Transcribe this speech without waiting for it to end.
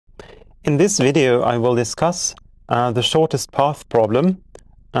In this video, I will discuss the shortest path problem,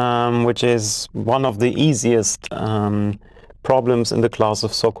 which is one of the easiest problems in the class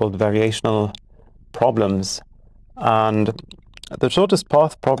of so-called variational problems. And the shortest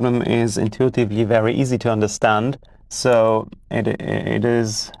path problem is intuitively very easy to understand. So it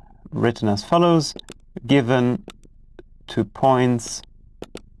is written as follows: given 2 points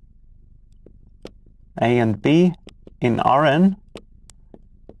A and B in Rn,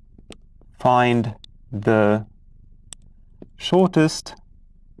 find the shortest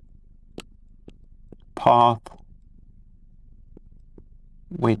path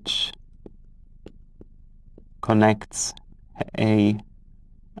which connects A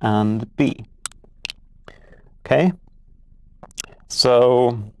and B. Okay,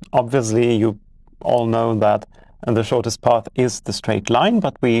 so obviously you all know that the shortest path is the straight line,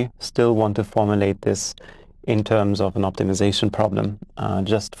 but we still want to formulate this in terms of an optimization problem,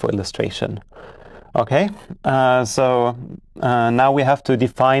 just for illustration. Okay, so now we have to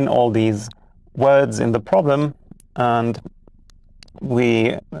define all these words in the problem, and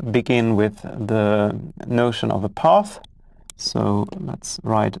we begin with the notion of a path. So let's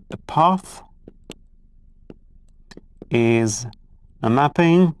write a path is a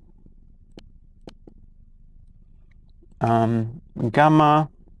mapping gamma,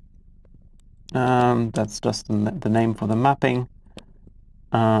 that's just the name for the mapping,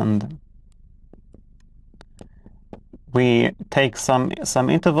 and we take some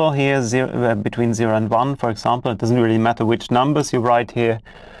interval here, between 0 and 1, for example. It doesn't really matter which numbers you write here.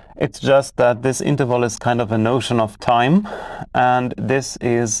 It's just that this interval is kind of a notion of time, and this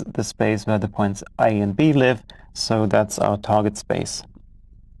is the space where the points A and B live, so that's our target space.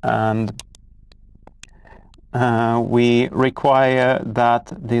 And we require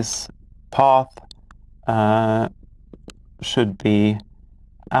that this path should be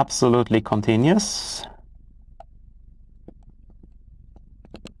absolutely continuous,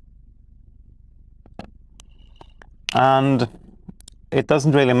 and it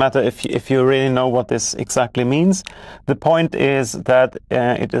doesn't really matter if you really know what this exactly means. The point is that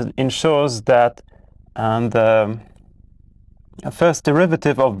it ensures that the first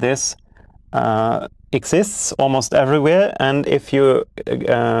derivative of this exists almost everywhere, and if you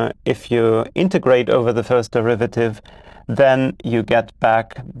integrate over the first derivative, then you get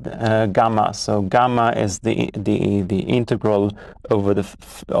back gamma. So gamma is the integral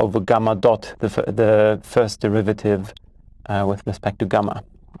over gamma dot, the first derivative with respect to gamma.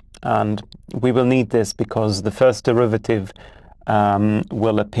 And we will need this because the first derivative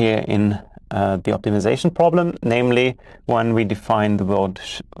will appear in the optimization problem, namely when we define the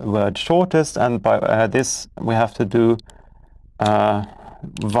word shortest, and by this we have to do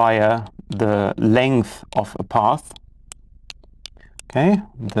via the length of a path. Okay,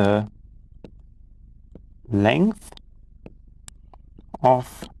 the length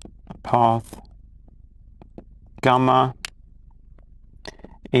of a path gamma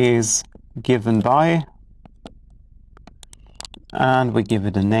is given by, and we give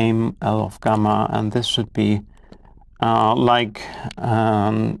it a name, L of gamma, and this should be like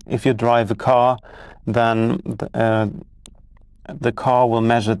if you drive a car, then the car will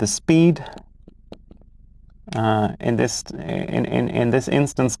measure the speed. In this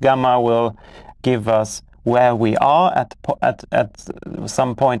instance, gamma will give us where we are at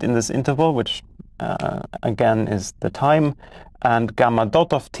some point in this interval, which again is the time, and gamma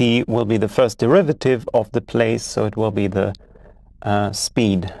dot of t will be the first derivative of the place, so it will be the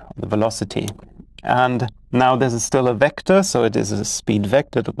speed, the velocity. And now this is still a vector, so it is a speed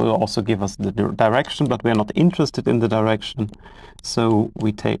vector that will also give us the direction, but we are not interested in the direction, so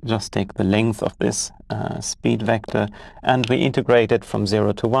we just take the length of this speed vector, and we integrate it from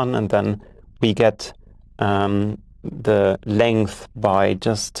 0 to 1, and then we get the length by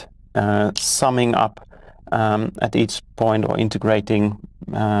just summing up at each point, or integrating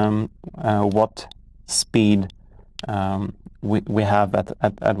what speed we have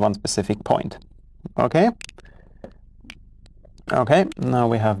at one specific point. Okay, now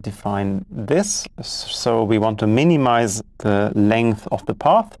we have defined this, so we want to minimize the length of the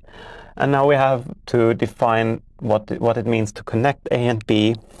path, and now we have to define what it means to connect A and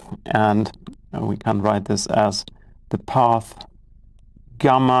B, and we can write this as the path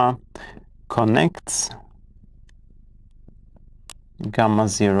gamma connects gamma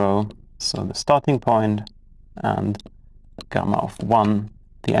 0, so the starting point, and gamma of 1,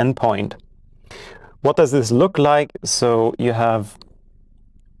 the end point. What does this look like? So you have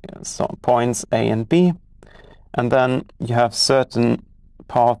points A and B, and then you have certain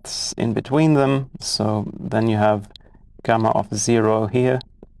paths in between them. So then you have gamma of 0 here,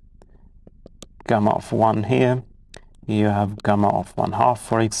 gamma of 1 here. You have gamma of 1/2,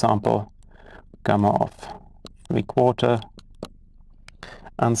 for example, gamma of 3/4,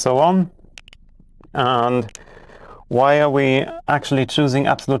 and so on. And why are we actually choosing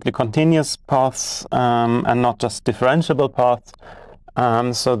absolutely continuous paths and not just differentiable paths?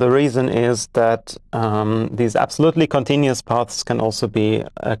 So the reason is that these absolutely continuous paths can also be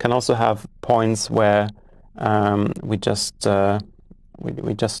have points where we just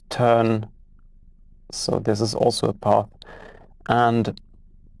turn. So this is also a path, and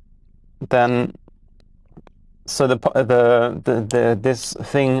then so this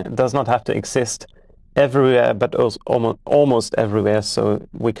thing does not have to exist everywhere, but also almost everywhere. So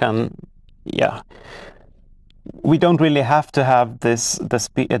we can, yeah, we don't really have to have the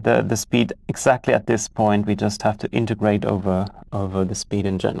speed exactly at this point. We just have to integrate over the speed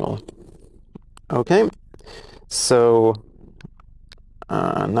in general. Okay, so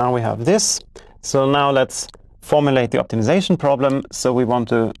now we have this. So now let's formulate the optimization problem. So we want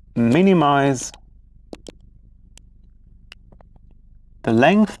to minimize the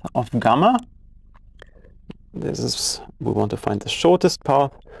length of gamma. We want to find the shortest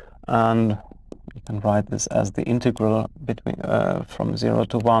path, and we can write this as the integral between from 0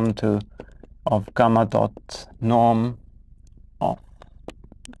 to 1 of gamma dot norm of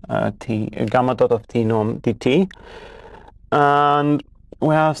gamma dot of t norm dt. And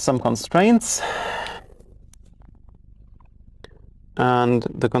we have some constraints, and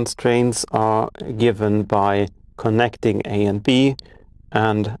the constraints are given by connecting A and B,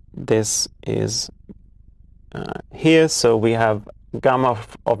 and this is here. So we have gamma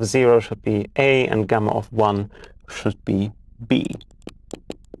of 0 should be A and gamma of 1 should be B.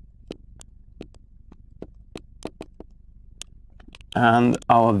 And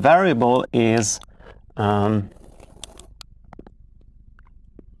our variable is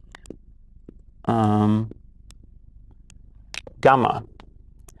gamma,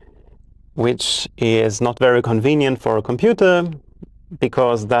 which is not very convenient for a computer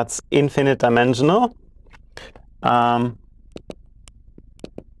because that's infinite dimensional.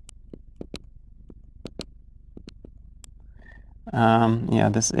 Yeah,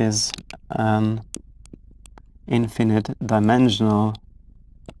 this is an infinite dimensional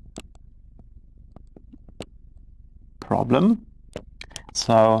problem.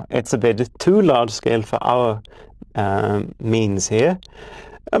 So it's a bit too large scale for our means here.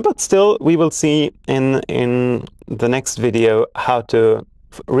 But still, we will see in the next video how to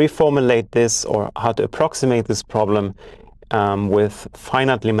reformulate this, or how to approximate this problem with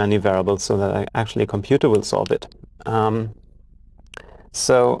finitely many variables, so that actually a computer will solve it.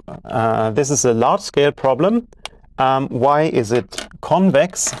 So this is a large-scale problem. Why is it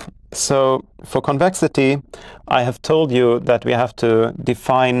convex? So for convexity, I have told you that we have to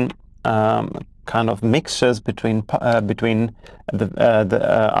define kind of mixtures between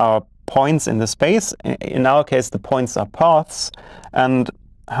our points in the space. In our case, the points are paths, and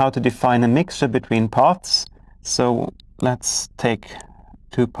how to define a mixture between paths. So let's take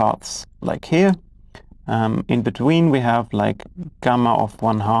two paths like here. In between we have like gamma of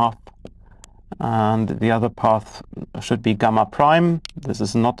 1/2, and the other path should be gamma prime. This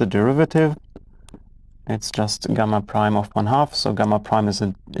is not the derivative, it's just gamma prime of 1/2, so gamma prime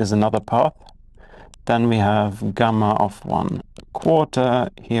is another path. Then we have gamma of 1/4.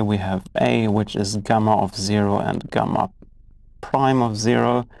 Here we have A, which is gamma of 0 and gamma prime of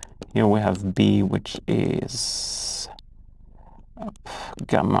 0. Here we have B, which is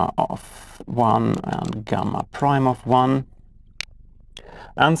gamma of 1 and gamma prime of 1,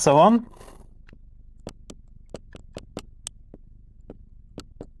 and so on.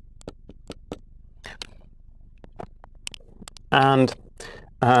 And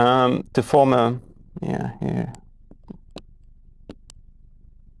to form a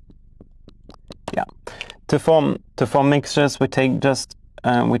to form mixtures, we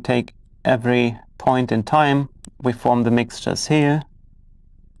take every point in time, we form the mixtures here,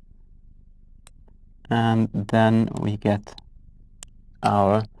 and then we get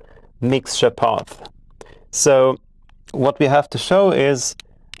our mixture path. So what we have to show is,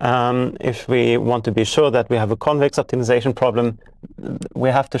 if we want to be sure that we have a convex optimization problem, we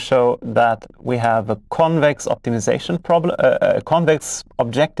have to show that we have a convex optimization problem, a convex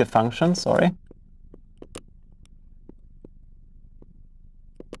objective function, sorry.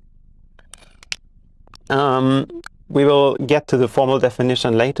 We will get to the formal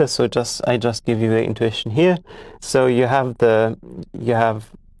definition later, so I just give you the intuition here. So you have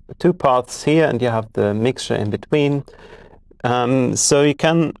two paths here, and you have the mixture in between. So you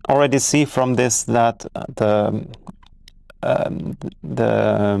can already see from this that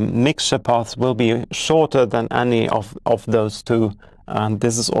the mixture paths will be shorter than any of those two, and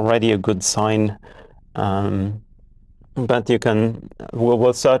this is already a good sign. But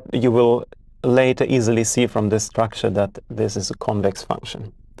you will later easily see from this structure that this is a convex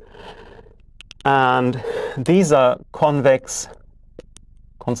function. And these are convex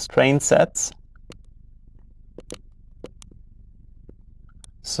constraint sets.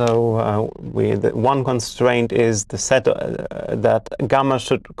 So the one constraint is the set that gamma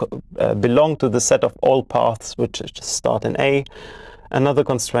should belong to the set of all paths which start in A. Another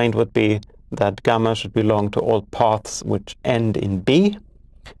constraint would be that gamma should belong to all paths which end in B.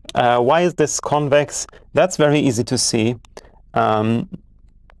 Why is this convex? That's very easy to see,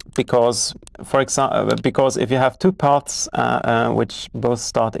 because, for example, because if you have two paths which both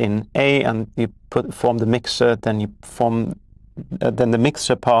start in A and you form the mixture, then the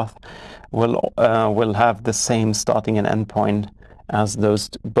mixture path will have the same starting and end point as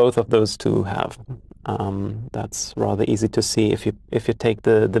both of those two have. That's rather easy to see. If you take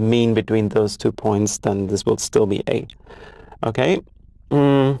the mean between those 2 points, then this will still be A. Okay.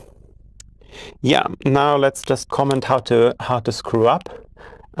 Yeah. Now let's just comment how to screw up.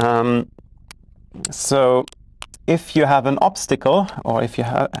 So if you have an obstacle, or if you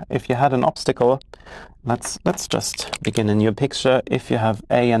had an obstacle, let's just begin a new picture. If you have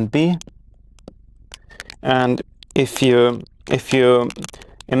A and B, and if you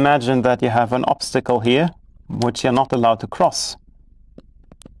imagine that you have an obstacle here which you're not allowed to cross,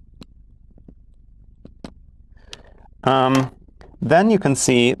 then you can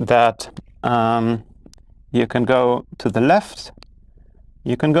see that you can go to the left,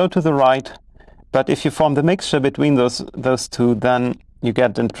 you can go to the right, but if you form the mixture between those two, then you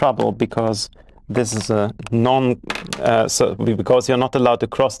get in trouble, because this is a because you're not allowed to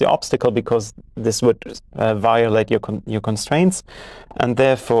cross the obstacle, because this would violate your constraints, and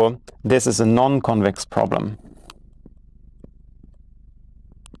therefore this is a non-convex problem.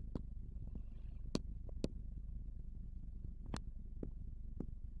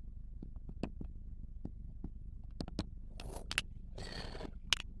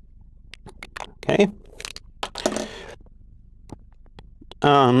 Okay.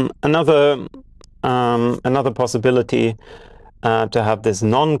 Another possibility to have this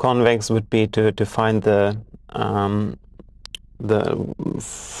non-convex would be to find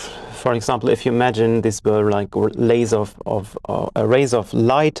for example, if you imagine this were like rays of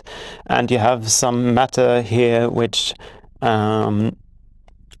light, and you have some matter here which has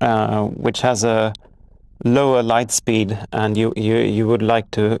a lower light speed, and you would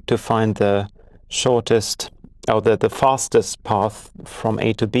like to find the shortest or the fastest path from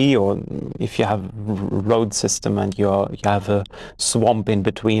A to B, or if you have a road system and you have a swamp in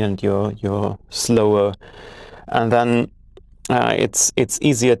between and you're slower, and then it's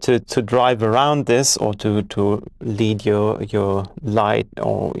easier to drive around this, or to lead your light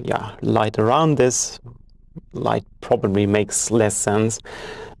light around this. Light probably makes less sense.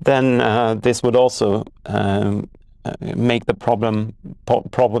 Then this would also make the problem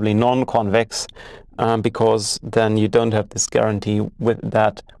probably non-convex, because then you don't have this guarantee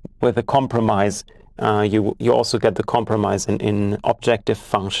with a compromise. You also get the compromise in objective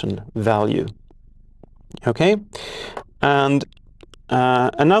function value. Okay, and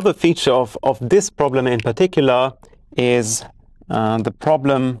another feature of this problem in particular is the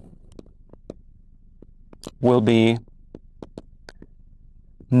problem will be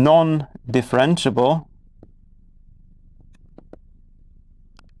non-differentiable.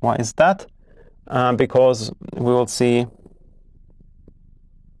 Why is that? Because we will see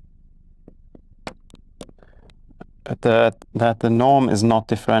that the norm is not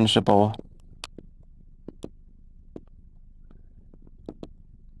differentiable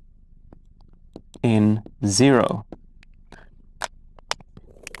in 0.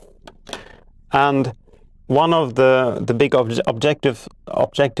 And one of the big objectives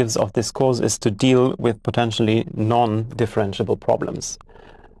of this course is to deal with potentially non-differentiable problems.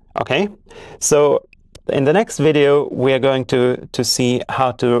 Okay, so in the next video we are going to see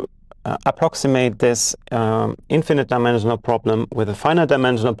how to approximate this infinite dimensional problem with a finite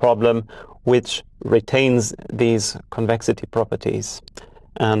dimensional problem which retains these convexity properties,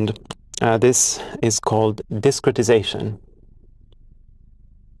 and this is called discretization.